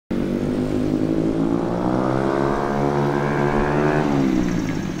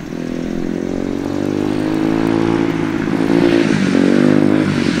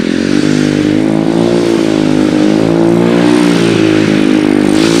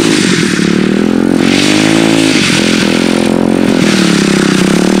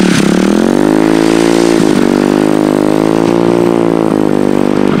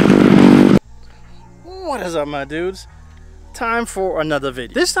my dudes? Time for another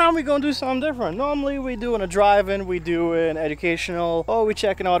video. This time we're gonna do something different. Normally we doing a drive-in, we doing educational, or we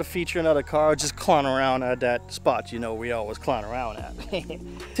checking out a feature in another car, just clowning around at that spot, you know, we always clown around at.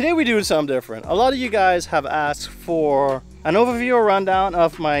 Today we doing something different. A lot of you guys have asked for an overview or rundown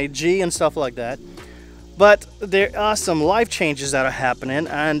of my G and stuff like that. But there are some life changes that are happening,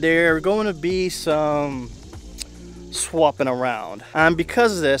 and there are going to be some swapping around. And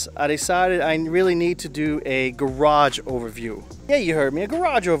because of this, I decided I really need to do a garage overview. Yeah, you heard me, a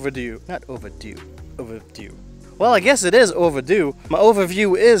garage overdue. Not overdue, overdue. Well, I guess it is overdue. My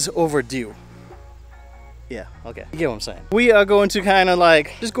overview is overdue. Yeah, okay, you get what I'm saying. We are going to kind of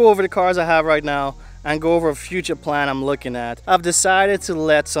like just go over the cars I have right now and go over a future plan I'm looking at. I've decided to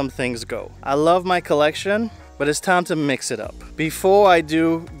let some things go. I love my collection, but it's time to mix it up. Before I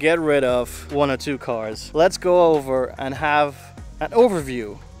do get rid of one or two cars, let's go over and have an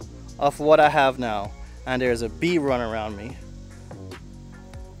overview of what I have now. And there's a bee running around me.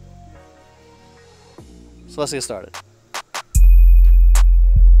 So let's get started.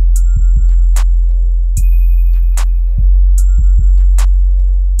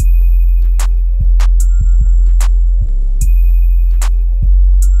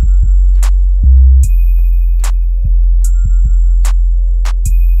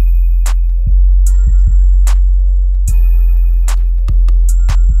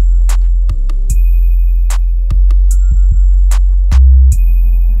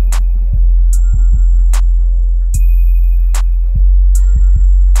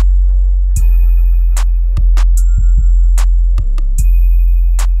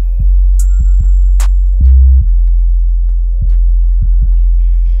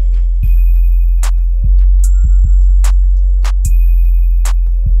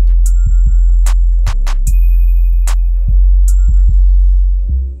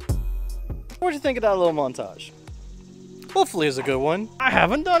 What'd you think of that little montage? Hopefully it's a good one. I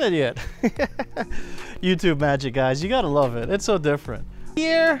haven't done it yet. YouTube magic, guys. You gotta love it. It's so different.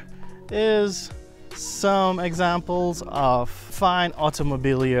 Here is some examples of fine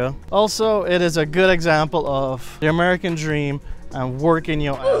automobilia. Also, it is a good example of the American dream and working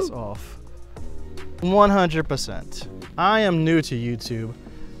your ass off. 100%. I am new to YouTube.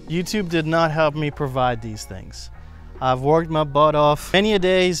 YouTube did not help me provide these things. I've worked my butt off many a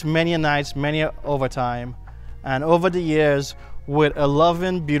days, many a nights, many a overtime, and over the years with a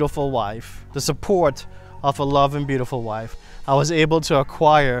loving, beautiful wife, the support of a loving, beautiful wife, I was able to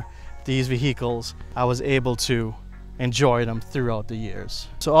acquire these vehicles. I was able to enjoy them throughout the years.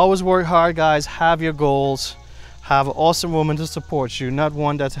 So always work hard, guys. Have your goals. Have an awesome woman to support you, not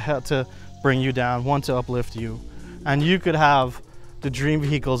one that's had to bring you down, one to uplift you. And you could have the dream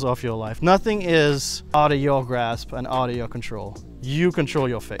vehicles of your life. Nothing is out of your grasp and out of your control. You control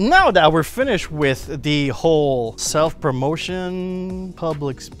your fate. Now that we're finished with the whole self-promotion,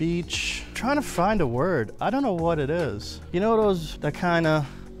 public speech, I'm trying to find a word. I don't know what it is. You know those that kind of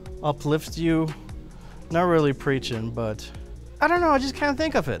uplift you? Not really preaching, but I don't know, I just can't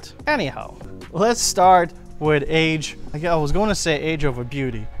think of it. Anyhow, let's start with age. I was going to say age over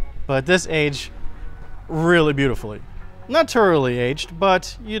beauty, but this age really beautifully. Not thoroughly aged,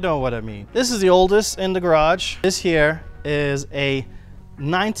 but you know what I mean. This is the oldest in the garage. This here is a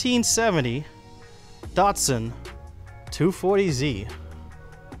 1970 Datsun 240Z.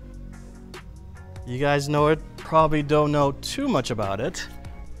 You guys know it, probably don't know too much about it,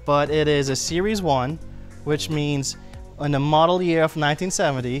 but it is a Series 1, which means in the model year of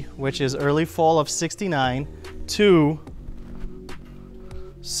 1970, which is early fall of 69 to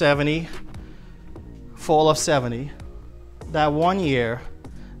 70, fall of 70. That 1 year,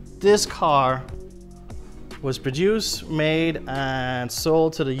 this car was produced, made, and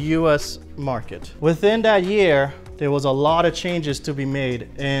sold to the US market. Within that year, there was a lot of changes to be made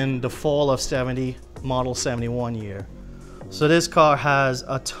in the fall of 70, model 71 year. So this car has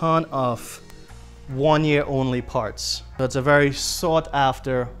a ton of 1 year only parts. So it's a very sought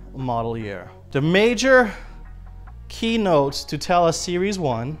after model year. The major keynotes to tell a Series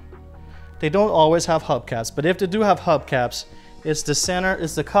 1, they don't always have hubcaps, but if they do have hubcaps, it's the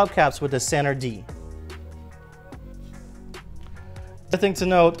hubcaps with the center D. The thing to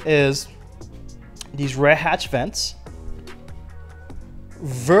note is these rear hatch vents,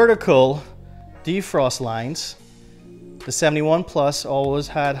 vertical defrost lines. The 71 Plus always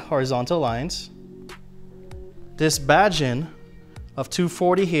had horizontal lines. This badging of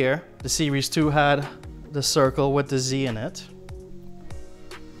 240 here, the Series 2 had the circle with the Z in it.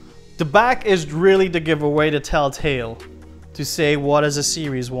 The back is really to give away the telltale to say what is a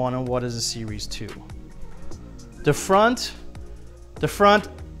Series 1 and what is a Series 2. The front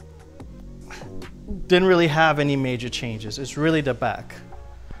didn't really have any major changes. It's really the back.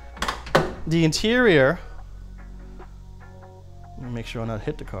 The interior, let me make sure I not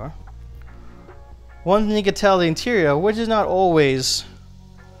hit the car. One thing you can tell the interior, which is not always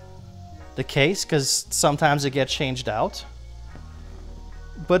the case because sometimes it gets changed out.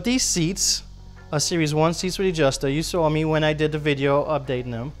 But these seats are Series 1 seats with adjuster. You saw me when I did the video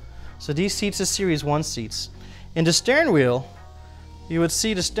updating them. So these seats are Series 1 seats. In the steering wheel, you would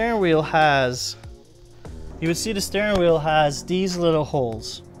see the steering wheel has these little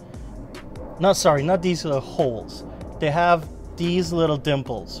holes. Not these little holes. They have these little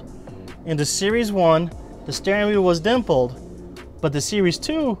dimples. In the Series 1, the steering wheel was dimpled, but the Series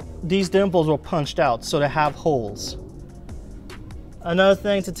 2, these dimples were punched out, so they have holes. Another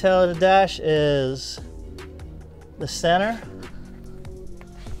thing to tell the dash is the center.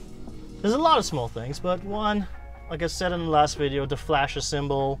 There's a lot of small things, but one, like I said in the last video, the flasher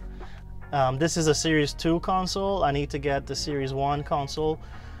symbol. This is a Series 2 console. I need to get the Series 1 console.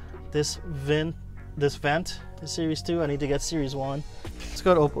 This vent, the Series 2, I need to get Series 1. Let's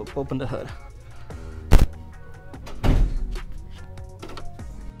go to open the hood.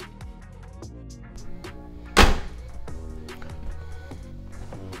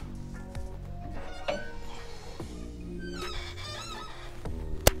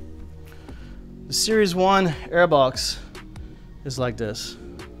 The Series 1 airbox is like this.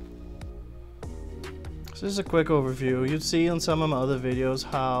 So this is a quick overview. You'd see in some of my other videos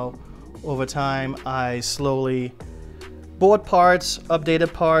how over time I slowly bought parts,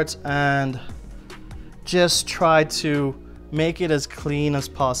 updated parts, and just tried to make it as clean as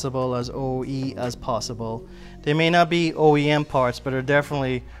possible, as OE as possible. They may not be OEM parts, but they're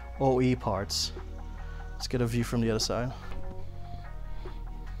definitely OE parts. Let's get a view from the other side.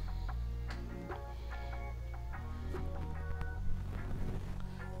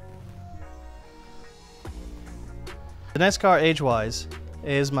 The next car age-wise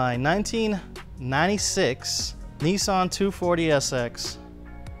is my 1996 Nissan 240SX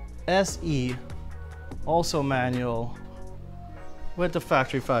SE, also manual with the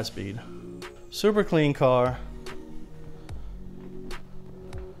factory 5-speed. Super clean car,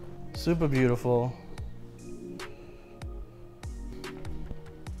 super beautiful.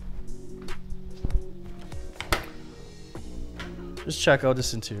 Just check out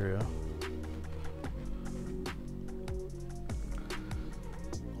this interior.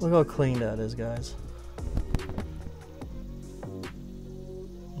 Look how clean that is, guys.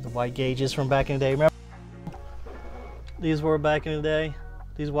 The white gauges from back in the day. Remember? These were back in the day.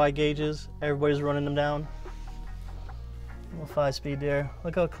 These white gauges. Everybody's running them down. A little 5-speed there.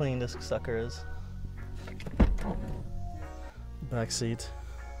 Look how clean this sucker is. Back seat.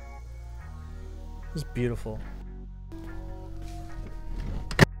 It's beautiful.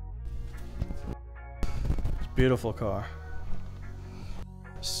 It's a beautiful car.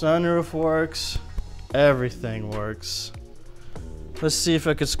 Sunroof works, everything works. Let's see if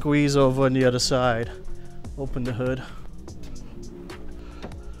I could squeeze over on the other side. Open the hood.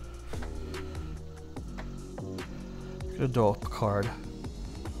 Look at the door card.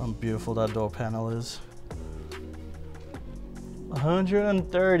 How beautiful that door panel is.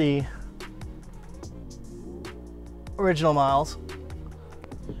 130 original miles.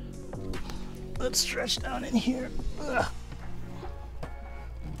 Let's stretch down in here. Ugh.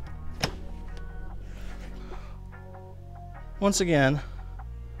 Once again,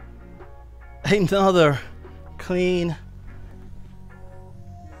 another clean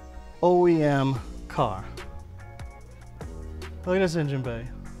OEM car. Look at this engine bay.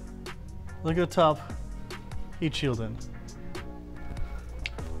 Look at the top heat shielding.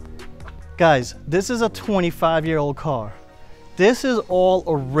 Guys, this is a 25-year-old car. This is all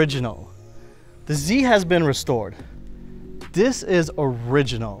original. The Z has been restored. This is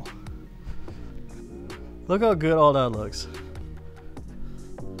original. Look how good all that looks.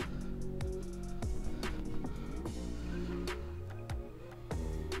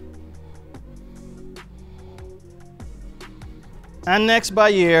 And next by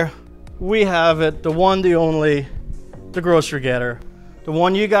year, we have it, the one, the only, the grocery getter. The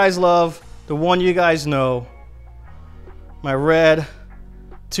one you guys love, the one you guys know. My red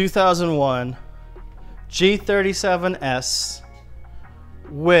 2001 G37S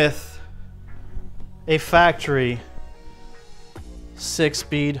with a factory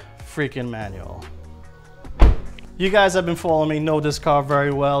 6-speed freaking manual. You guys have been following me, know this car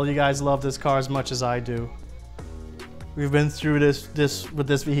very well. You guys love this car as much as I do. We've been through this with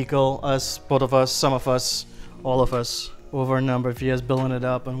this vehicle, us, both of us, some of us, all of us. over a number of years, building it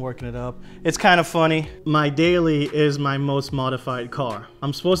up and working it up. It's kind of funny. My daily is my most modified car.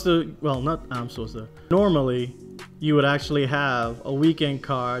 I'm supposed to, well, not I'm supposed to. Normally, you would actually have a weekend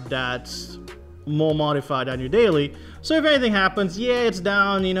car that's more modified than your daily. So if anything happens, yeah, it's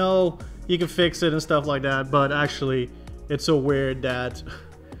down, you know, you can fix it and stuff like that. But actually, it's so weird that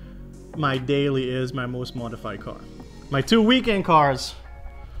my daily is my most modified car. My 2 weekend cars,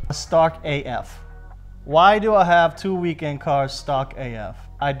 stock AF. Why do I have 2 weekend cars stock AF?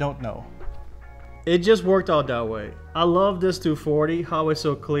 I don't know. It just worked out that way. I love this 240, how it's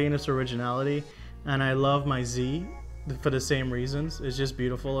so clean, its originality. And I love my Z for the same reasons. It's just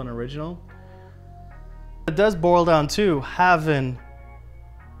beautiful and original. It does boil down to having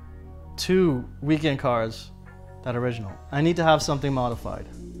 2 weekend cars that are original. I need to have something modified.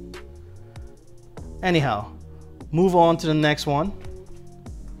 Anyhow, move on to the next one,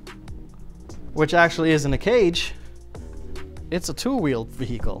 which actually isn't a cage. It's a 2-wheeled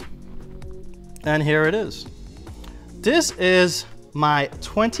vehicle. And here it is. This is my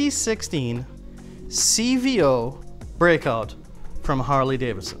 2016 CVO Breakout from Harley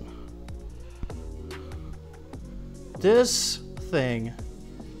Davidson. This thing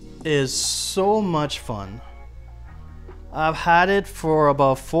is so much fun. I've had it for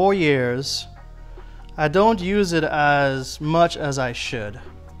about 4 years. I don't use it as much as I should,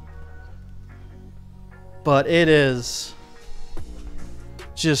 but it is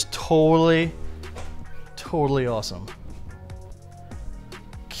just totally awesome.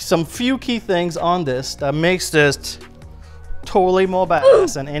 Some few key things on this that makes this totally more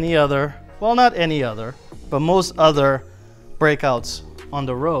badass than any other, well, not any other, but most other Breakouts on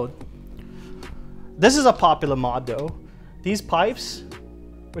the road. This is a popular mod though. These pipes,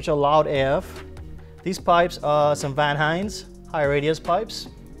 which are loud AF, these pipes are some Van Hines high radius pipes.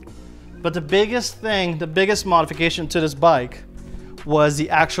 But the biggest thing, the biggest modification to this bike was the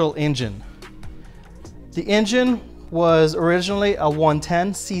actual engine. The engine was originally a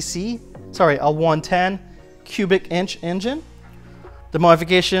 110 cubic inch engine. The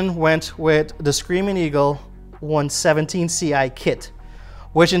modification went with the Screaming Eagle 117 CI kit,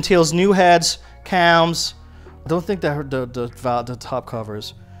 which entails new heads, cams. I don't think that the top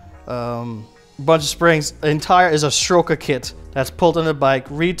covers. Bunch of springs. The entire is a stroker kit that's pulled on the bike,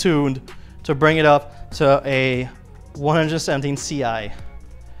 retuned to bring it up to a 117 CI. Yeah,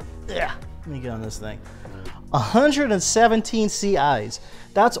 let me get on this thing. 117 CIs.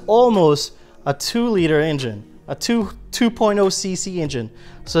 That's almost a 2-liter engine, a 2.0 cc engine.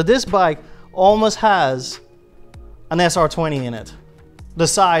 So this bike almost has an SR20 in it, the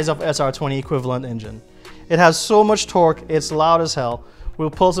size of SR20 equivalent engine. It has so much torque, it's loud as hell. We'll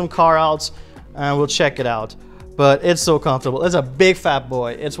pull some car outs and we'll check it out. But it's so comfortable. It's a big fat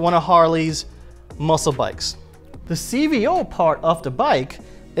boy. It's one of Harley's muscle bikes. The CVO part of the bike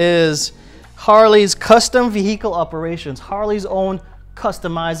is Harley's custom vehicle operations, Harley's own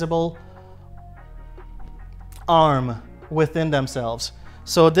customizable arm within themselves.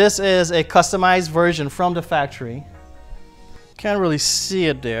 So this is a customized version from the factory. Can't really see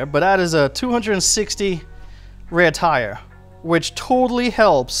it there, but that is a 260 rear tire, which totally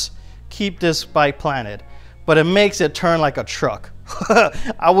helps keep this bike planted, but it makes it turn like a truck.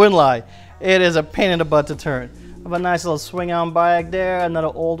 I wouldn't lie, it is a pain in the butt to turn. I have a nice little swing arm bike there,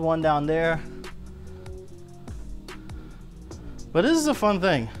 another old one down there. But this is a fun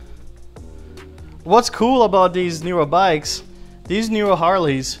thing. What's cool about these newer bikes, these newer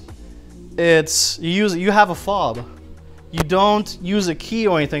Harleys, it's you have a fob. You don't use a key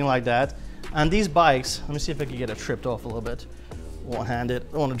or anything like that. And these bikes, let me see if I can get it tripped off a little bit. One-handed,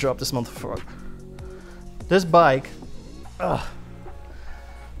 I want to drop this motherfucker. This bike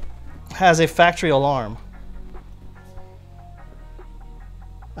has a factory alarm.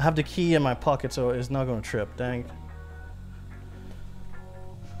 I have the key in my pocket, so it's not going to trip, dang.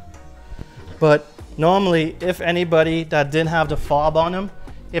 But normally, if anybody that didn't have the fob on them,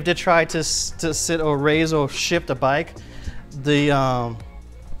 if they tried to sit or raise or shift the bike, the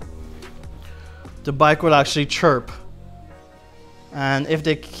bike would actually chirp. And if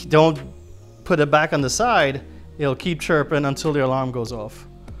they don't put it back on the side, it'll keep chirping until the alarm goes off.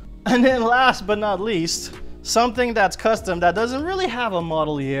 And then last but not least, something that's custom that doesn't really have a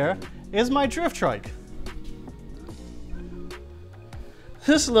model year is my drift trike.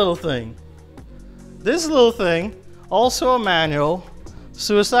 This little thing, also a manual,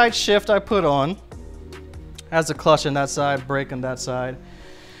 suicide shift I put on, has a clutch on that side, brake on that side.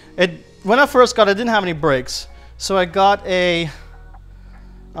 When I first got it, didn't have any brakes, so I got a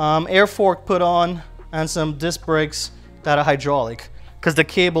air fork put on and some disc brakes that are hydraulic, because the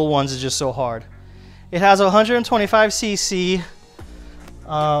cable ones is just so hard. It has a 125cc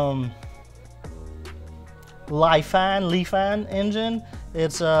Lifan engine.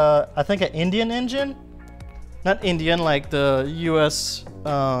 It's I think an Indian engine, not Indian like the U.S.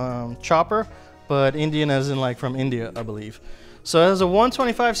 chopper, but Indian as in like from India, I believe. So it has a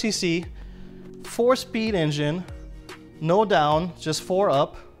 125cc 4-speed engine, no down, just 4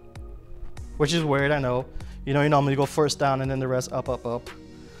 up, which is weird, I know. You know, you normally go first down and then the rest up, up, up.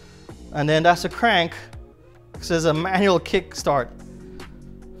 And then that's a crank. It says a manual kickstart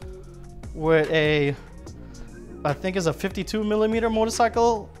with a, I think it's a 52mm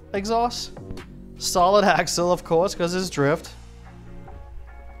motorcycle exhaust. Solid axle, of course, because it's drift.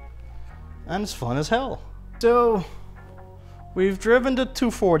 And it's fun as hell. So, we've driven the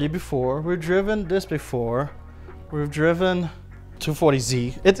 240 before. We've driven this before. We've driven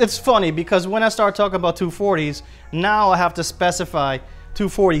 240Z. It's funny because when I start talking about 240s, now I have to specify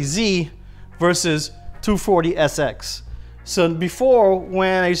 240Z versus 240SX. So before,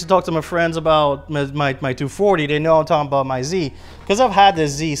 when I used to talk to my friends about my 240, they know I'm talking about my Z, because I've had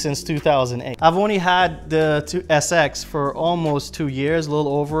this Z since 2008. I've only had the SX for almost 2 years, a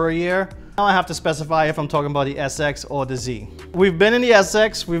little over a year. Now I have to specify if I'm talking about the SX or the Z. We've been in the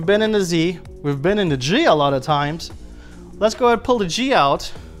SX, we've been in the Z, we've been in the G a lot of times. Let's go ahead and pull the G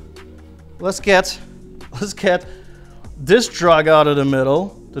out. Let's get this drag out of the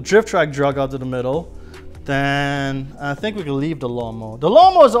middle, the drift track drag out of the middle. Then I think we can leave the lawnmower. The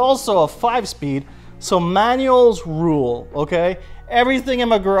lawnmower is also a 5-speed, so manuals rule, okay? Everything in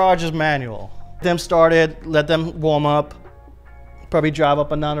my garage is manual. Get them started, let them warm up, probably drive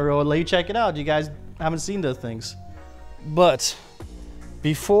up and down the road, let you check it out. You guys haven't seen those things. But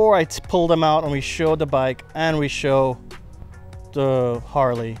before I pull them out and we show the bike and we show the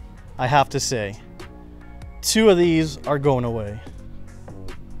Harley, I have to say, 2 of these are going away.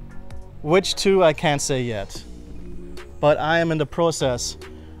 Which 2 I can't say yet, but I am in the process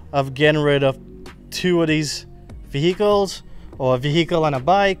of getting rid of 2 of these vehicles, or a vehicle and a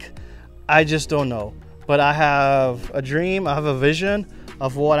bike. I just don't know, but I have a dream, I have a vision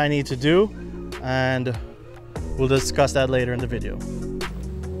of what I need to do, and we'll discuss that later in the video.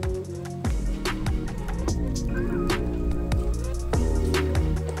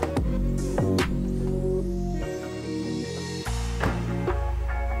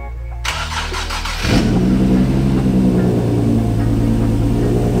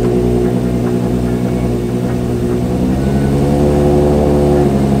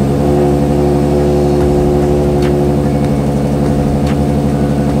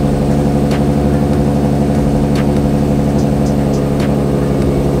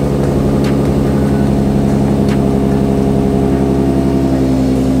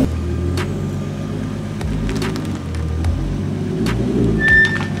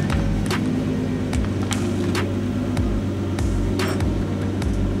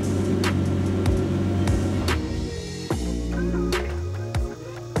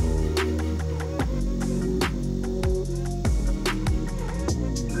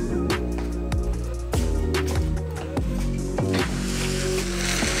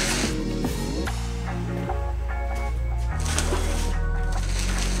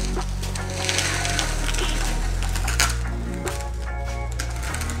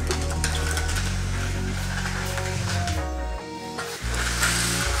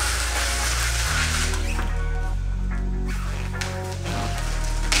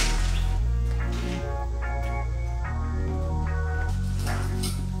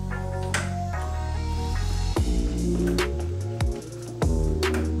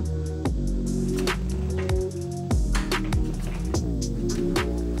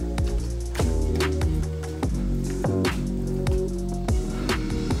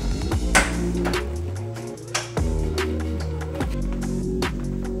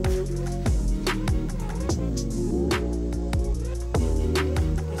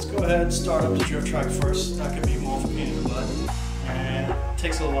 Start up the drift track first. That could be more for me in the butt, and it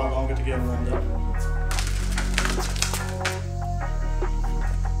takes a little while longer to get warmed up.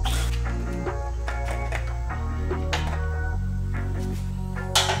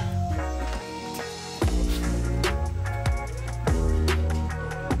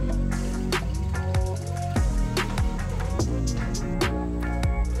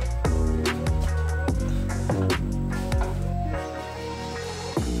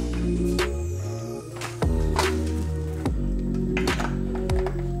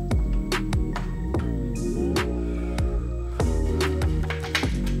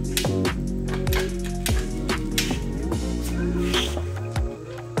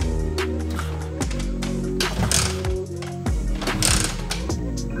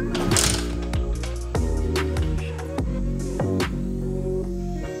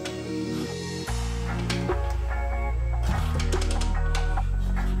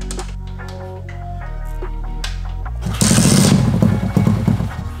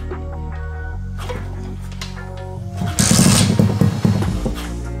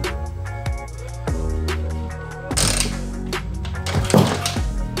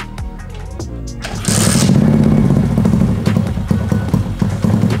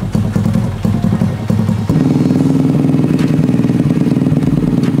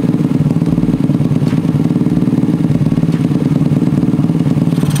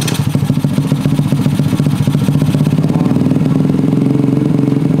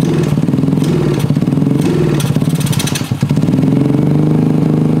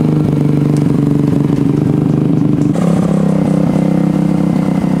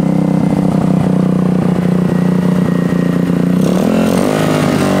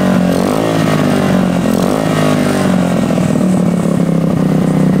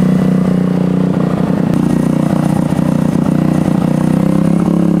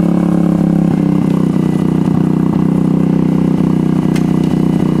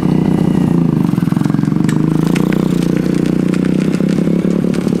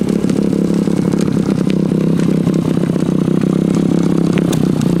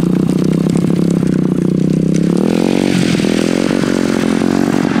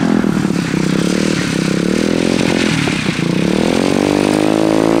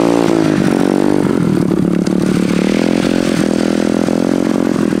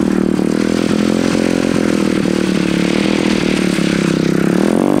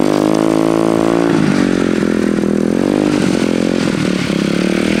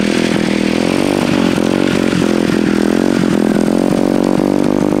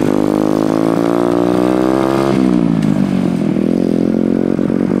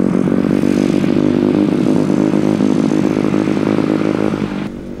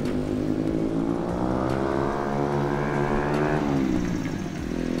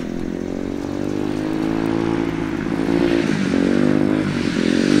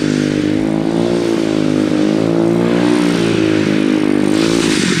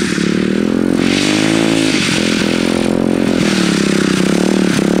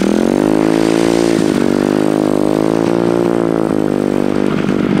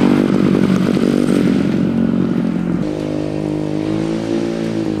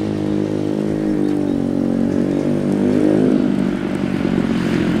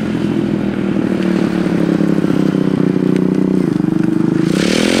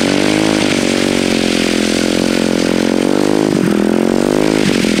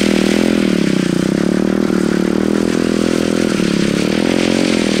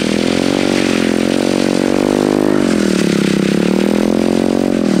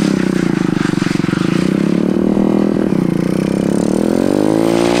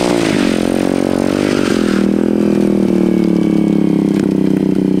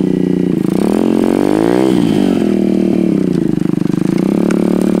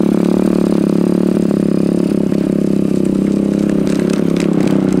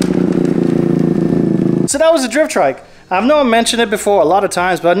 that was a drift trike. I know I mentioned it before a lot of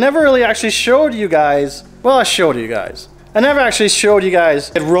times, but I never really actually showed you guys. Well, I showed you guys. I never actually showed you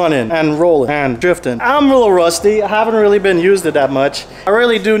guys it running and rolling and drifting. I'm a little rusty. I haven't really been used it that much. I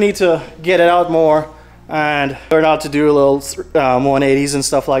really do need to get it out more and learn how to do a little 180s and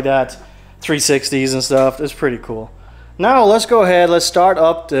stuff like that, 360s and stuff. It's pretty cool. Now let's go ahead. Let's start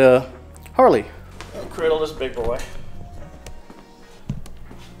up the Harley. I'll cradle this big boy.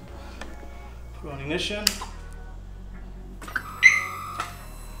 Put on ignition.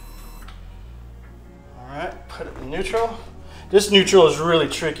 Alright, put it in neutral. This neutral is really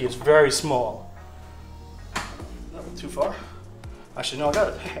tricky, it's very small. Not too far. Actually, no, I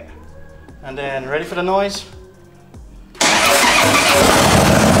got it. And then, ready for the noise?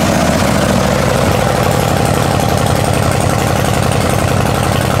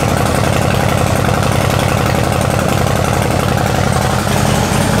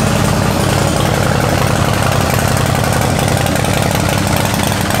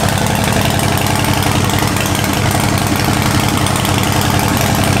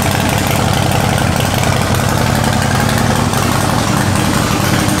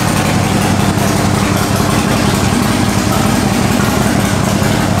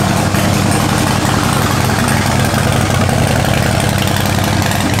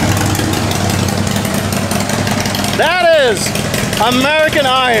 American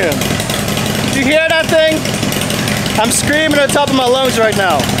Iron. Do you hear that thing? I'm screaming at the top of my lungs right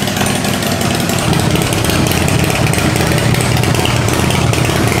now.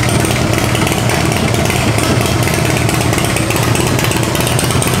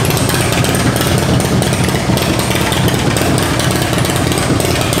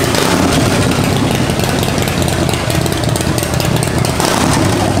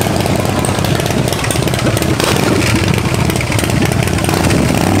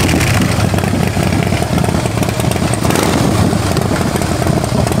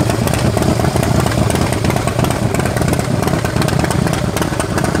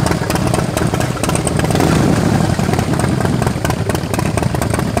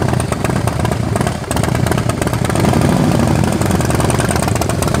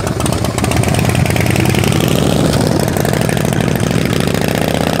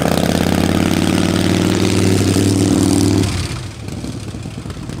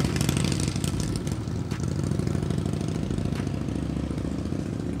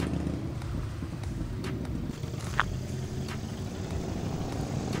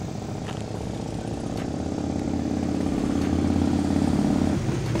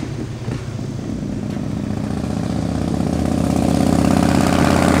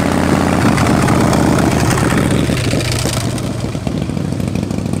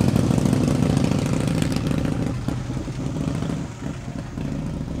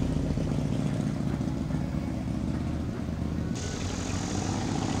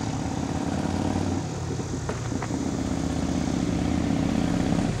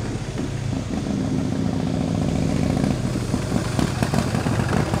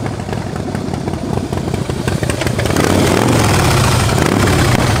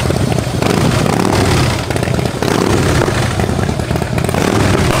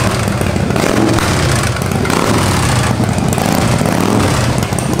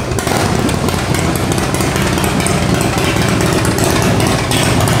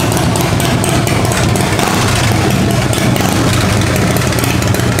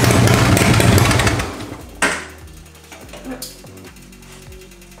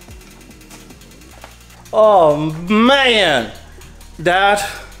 Oh man,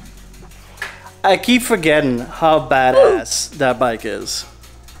 I keep forgetting how badass that bike is.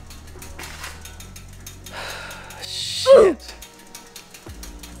 Shit.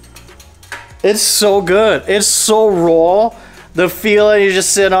 It's so good. It's so raw. The feeling you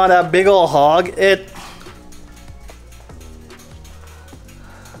just sit on that big old hog.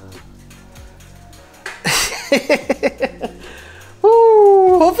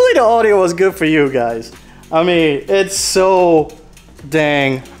 Ooh, hopefully the audio was good for you guys. I mean, it's so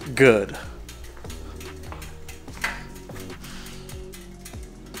dang good.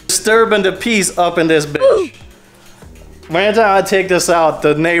 Disturbing the peace up in this bitch. Anytime I take this out,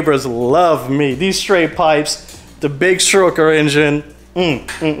 the neighbors love me. These straight pipes, the big stroker engine,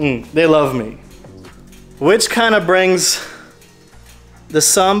 they love me. Which kind of brings the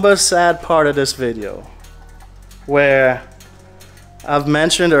somber, sad part of this video, where I've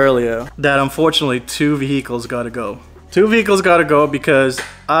mentioned earlier that unfortunately 2 vehicles gotta go. 2 vehicles gotta go because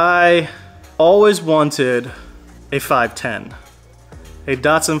I always wanted a 510. A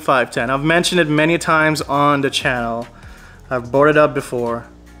Datsun 510. I've mentioned it many times on the channel. I've brought it up before.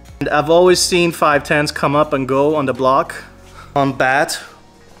 And I've always seen 510s come up and go on the block, on bat,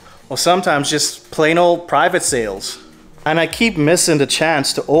 or sometimes just plain old private sales. And I keep missing the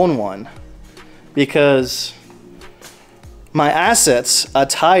chance to own one because my assets are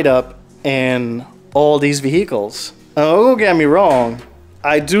tied up in all these vehicles. Now, don't get me wrong,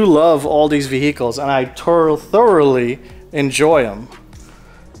 I do love all these vehicles and I thoroughly enjoy them.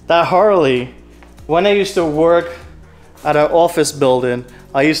 That Harley, when I used to work at an office building,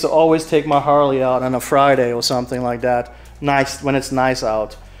 I used to always take my Harley out on a Friday or something like that. Nice, when it's nice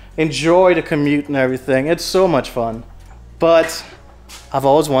out. Enjoy the commute and everything. It's so much fun. But I've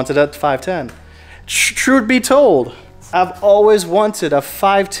always wanted a 510. Truth be told, I've always wanted a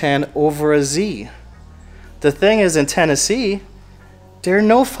 510 over a Z. The thing is, in Tennessee, there are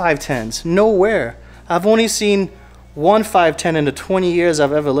no 510s, nowhere. I've only seen one 510 in the 20 years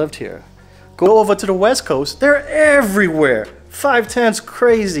I've ever lived here. Go over to the West Coast, they're everywhere. 510's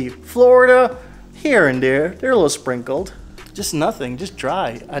crazy. Florida, here and there, they're a little sprinkled. Just nothing, just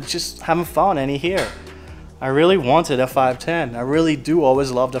dry. I just haven't found any here. I really wanted a 510. I really do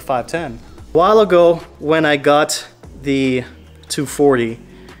always love the 510. A while ago, when I got the 240,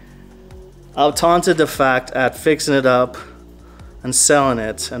 I taunted the fact at fixing it up and selling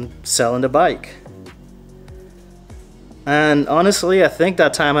it and selling the bike. And honestly, I think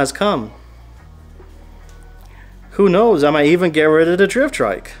that time has come. Who knows, I might even get rid of the drift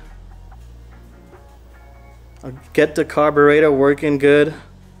trike. I'll get the carburetor working good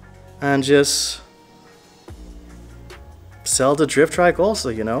and just sell the drift trike also,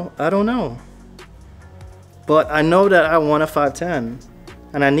 you know? I don't know. But I know that I want a 510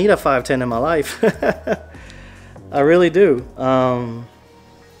 and I need a 510 in my life. I really do.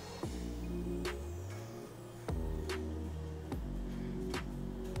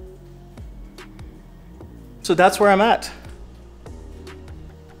 So that's where I'm at.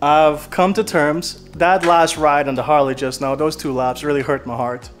 I've come to terms. That last ride on the Harley just now, those 2 laps really hurt my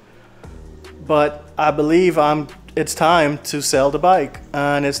heart. But I believe it's time to sell the bike,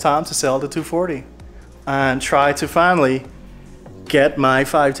 and it's time to sell the 240 and try to finally get my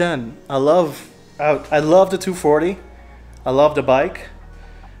 510. I love the 240. I love the bike,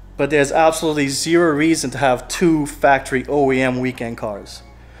 but there's absolutely zero reason to have 2 factory OEM weekend cars.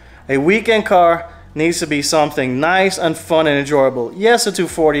 A weekend car needs to be something nice and fun and enjoyable. Yes, the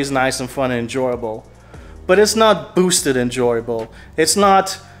 240 is nice and fun and enjoyable, but it's not boosted enjoyable. It's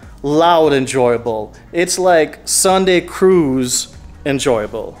not loud enjoyable. It's like Sunday cruise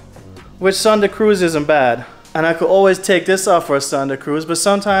enjoyable, which Sunday cruise isn't bad. And I could always take this off for a Sunday cruise, but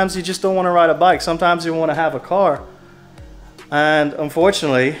sometimes you just don't want to ride a bike. Sometimes you want to have a car. And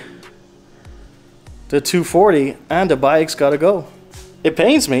unfortunately, the 240 and the bike's gotta go. It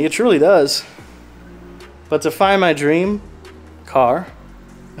pains me, it truly does. But to find my dream car,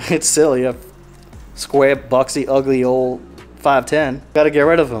 it's silly. A square, boxy, ugly old 510. Gotta get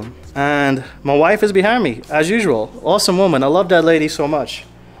rid of them. And my wife is behind me, as usual. Awesome woman. I love that lady so much.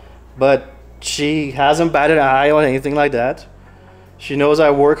 But she hasn't batted an eye on anything like that. She knows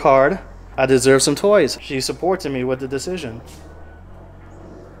I work hard. I deserve some toys. She's supporting me with the decision.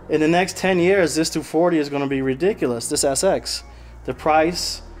 In the next 10 years, this 240 is going to be ridiculous. This SX. The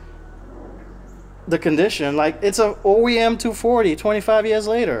price, the condition, like it's an OEM 240 25 years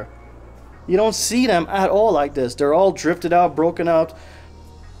later. You don't see them at all like this. They're all drifted out, broken out,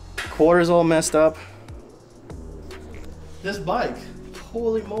 quarters all messed up. This bike,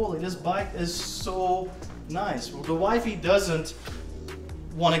 holy moly, this bike is so nice. The wifey doesn't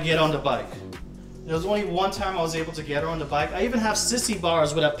want to get on the bike. There was only one time I was able to get her on the bike. I even have sissy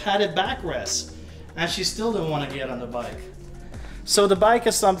bars with a padded backrest, and she still didn't want to get on the bike. So the bike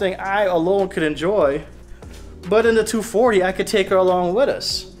is something I alone could enjoy, but in the 240 I could take her along with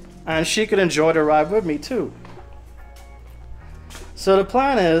us and she could enjoy the ride with me too. So the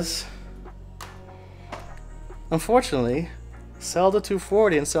plan is, unfortunately, sell the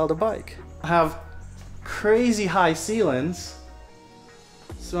 240 and sell the bike. I have crazy high ceilings,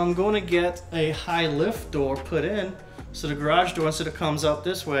 so I'm going to get a high lift door put in, so the garage door, instead of comes up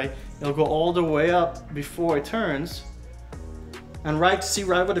this way, it'll go all the way up before it turns. And right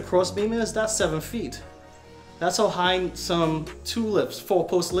where the cross beam is, that's 7 feet. That's how high some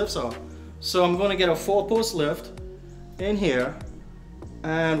 4-post lifts are. So I'm going to get a 4-post lift in here,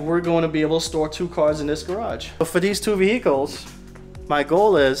 and we're going to be able to store 2 cars in this garage. But for these 2 vehicles, my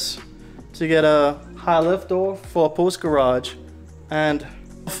goal is to get a high lift door, 4-post garage, and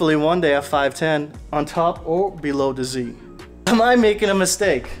hopefully one day a 510 on top or below the Z. Am I making a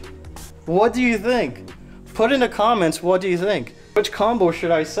mistake? What do you think? Put in the comments, what do you think? Which combo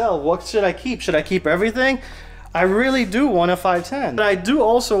should I sell? What should I keep? Should I keep everything? I really do want a 510. But I do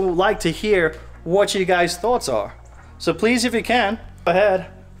also like to hear what you guys' thoughts are. So please, if you can, go ahead,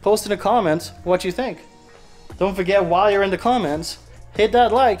 post in the comments what you think. Don't forget, while you're in the comments, hit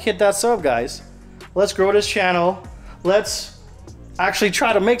that like, hit that sub, guys. Let's grow this channel. Let's actually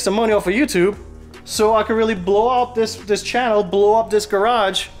try to make some money off of YouTube so I can really blow up this channel, blow up this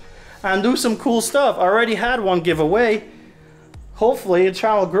garage, and do some cool stuff. I already had one giveaway. Hopefully the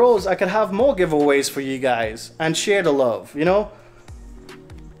channel grows, I can have more giveaways for you guys and share the love, you know?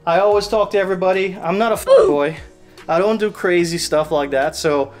 I always talk to everybody. I'm not a fuckboy. I don't do crazy stuff like that,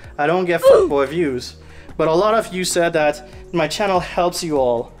 so I don't get fuckboy views. But a lot of you said that my channel helps you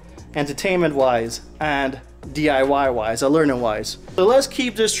all, entertainment-wise and DIY-wise, or learning-wise. So let's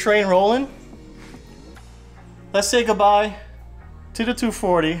keep this train rolling. Let's say goodbye to the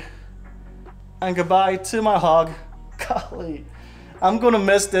 240 and goodbye to my hog. Golly, I'm gonna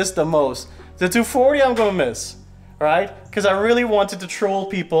miss this the most. The 240 I'm gonna miss, right? Because I really wanted to troll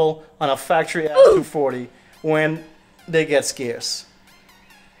people on a factory-ass 240 when they get scarce.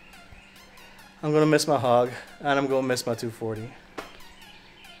 I'm gonna miss my hog and I'm gonna miss my 240.